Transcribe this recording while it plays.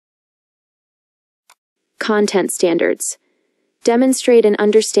Content standards. Demonstrate an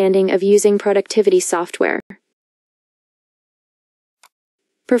understanding of using productivity software.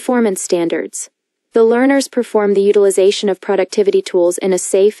 Performance standards. The learners perform the utilization of productivity tools in a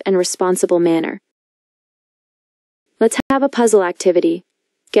safe and responsible manner. Let's have a puzzle activity.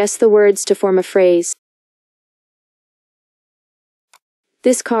 Guess the words to form a phrase.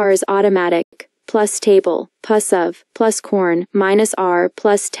 This car is automatic, plus table, plus of, plus corn, minus R,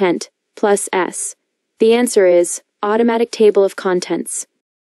 plus tent, plus S. The answer is automatic table of contents.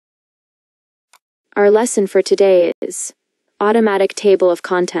 Our lesson for today is automatic table of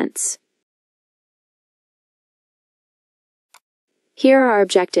contents. Here are our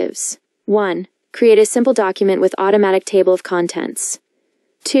objectives. 1. Create a simple document with automatic table of contents.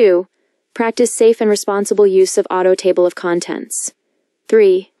 2. Practice safe and responsible use of auto table of contents.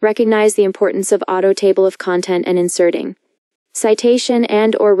 3. Recognize the importance of auto table of content and inserting citation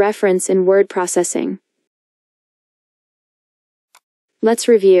and/or reference in word processing. Let's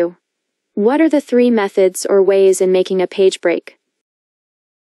review. What are the 3 methods or ways in making a page break?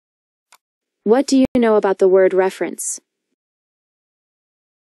 What do you know about the word reference?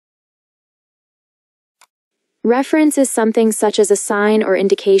 Reference is something such as a sign or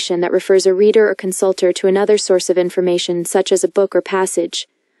indication that refers a reader or consulter to another source of information, such as a book or passage.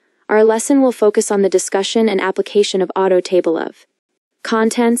 Our lesson will focus on the discussion and application of auto table of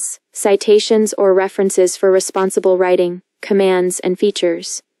contents, citations or references for responsible writing, commands, and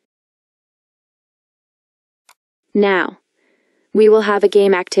features. Now, we will have a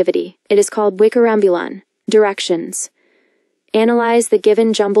game activity. It is called Wikarambulan. Directions. Analyze the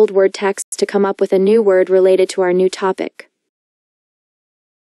given jumbled word text to come up with a new word related to our new topic.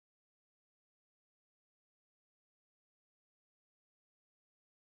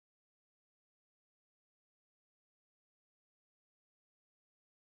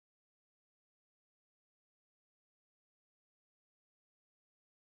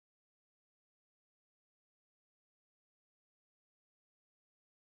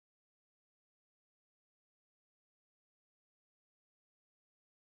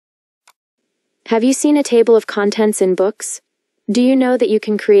 Have you seen a table of contents in books? Do you know that you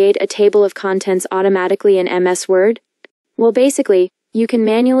can create a table of contents automatically in MS Word? Well, basically, you can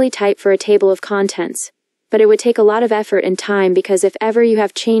manually type for a table of contents, but it would take a lot of effort and time because if ever you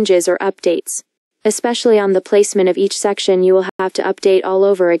have changes or updates, especially on the placement of each section, you will have to update all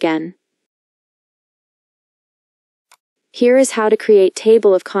over again. Here is how to create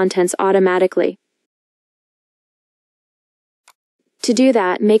table of contents automatically. To do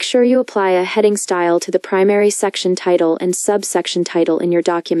that, make sure you apply a heading style to the primary section title and subsection title in your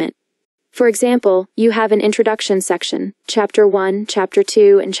document. For example, you have an introduction section, Chapter 1, Chapter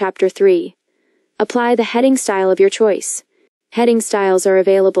 2, and Chapter 3. Apply the heading style of your choice. Heading styles are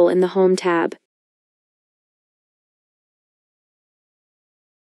available in the Home tab.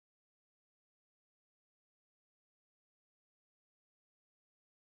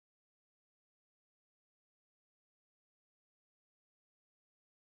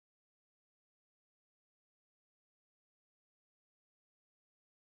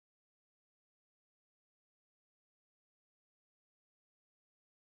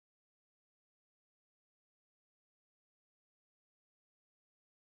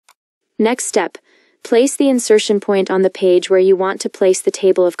 Next step, place the insertion point on the page where you want to place the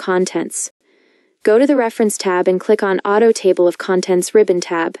table of contents. Go to the Reference tab and click on Auto Table of Contents ribbon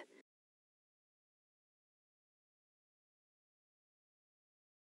tab.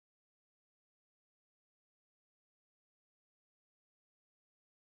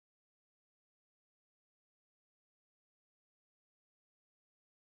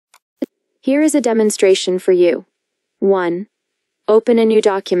 Here is a demonstration for you. 1. Open a new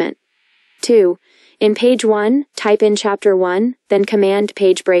document. 2. In page 1, type in Chapter 1, then command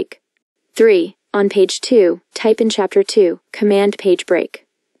page break. 3. On page 2, type in Chapter 2, command page break.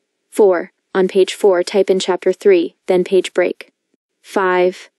 4. On page 4, type in Chapter 3, then page break.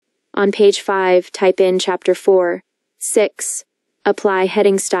 5. On page 5, type in Chapter 4. 6. Apply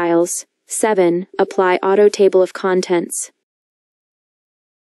heading styles. 7. Apply auto table of contents.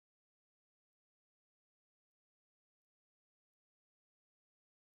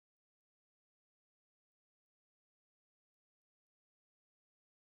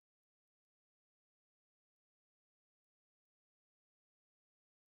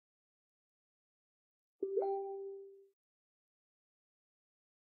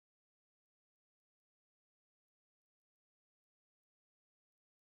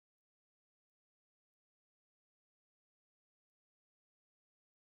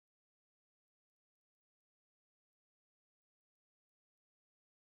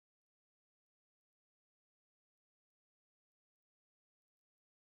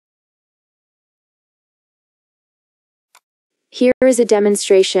 Here is a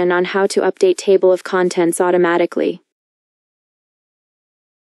demonstration on how to update table of contents automatically.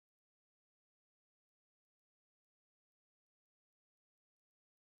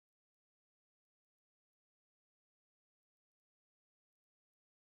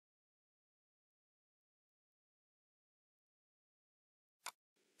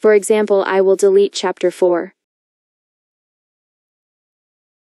 For example, I will delete Chapter 4.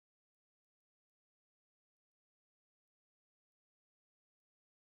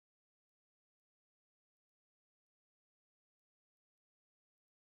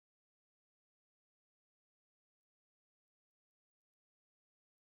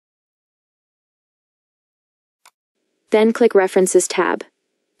 Then click References tab.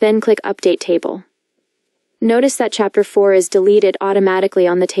 Then click Update Table. Notice that Chapter 4 is deleted automatically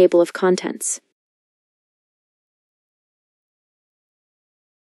on the table of contents.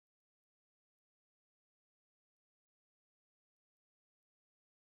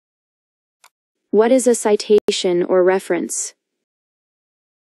 What is a citation or reference?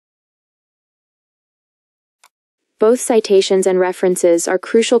 Both citations and references are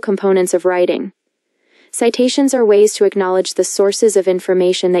crucial components of writing. Citations are ways to acknowledge the sources of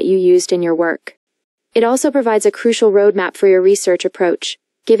information that you used in your work. It also provides a crucial roadmap for your research approach,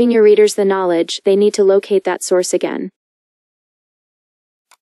 giving your readers the knowledge they need to locate that source again.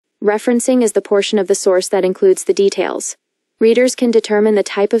 Referencing is the portion of the source that includes the details. Readers can determine the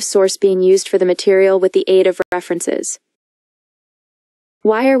type of source being used for the material with the aid of references.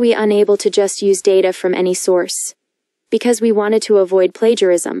 Why are we unable to just use data from any source? Because we wanted to avoid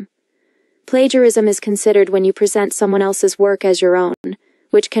plagiarism. Plagiarism is considered when you present someone else's work as your own,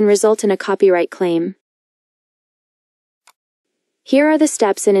 which can result in a copyright claim. Here are the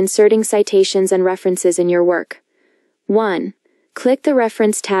steps in inserting citations and references in your work. 1. Click the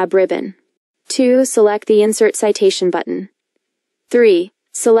Reference tab ribbon. 2. Select the Insert Citation button. 3.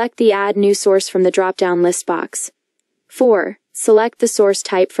 Select the Add New Source from the drop-down list box. 4. Select the source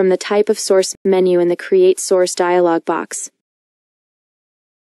type from the Type of Source menu in the Create Source dialog box.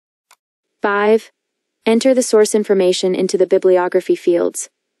 5. Enter the source information into the bibliography fields.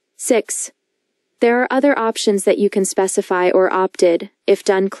 6. There are other options that you can specify or opted. If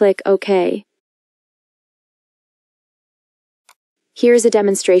done, click OK. Here's a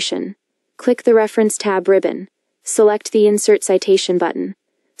demonstration. Click the Reference tab ribbon. Select the Insert Citation button.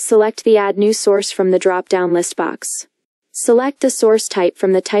 Select the Add New Source from the drop-down list box. Select the source type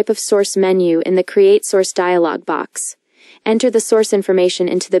from the Type of Source menu in the Create Source dialog box. Enter the source information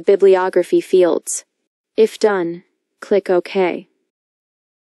into the bibliography fields. If done, click OK.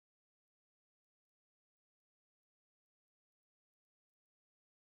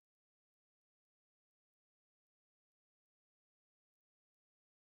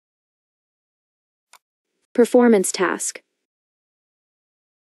 Performance task.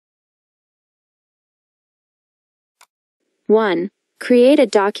 1. Create a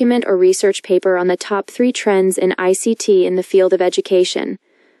document or research paper on the top 3 trends in ICT in the field of education.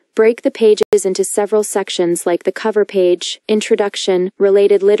 Break the pages into several sections like the cover page, introduction,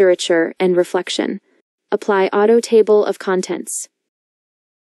 related literature, and reflection. Apply auto table of contents.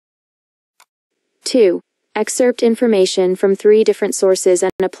 2. Excerpt information from 3 different sources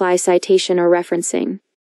and apply citation or referencing.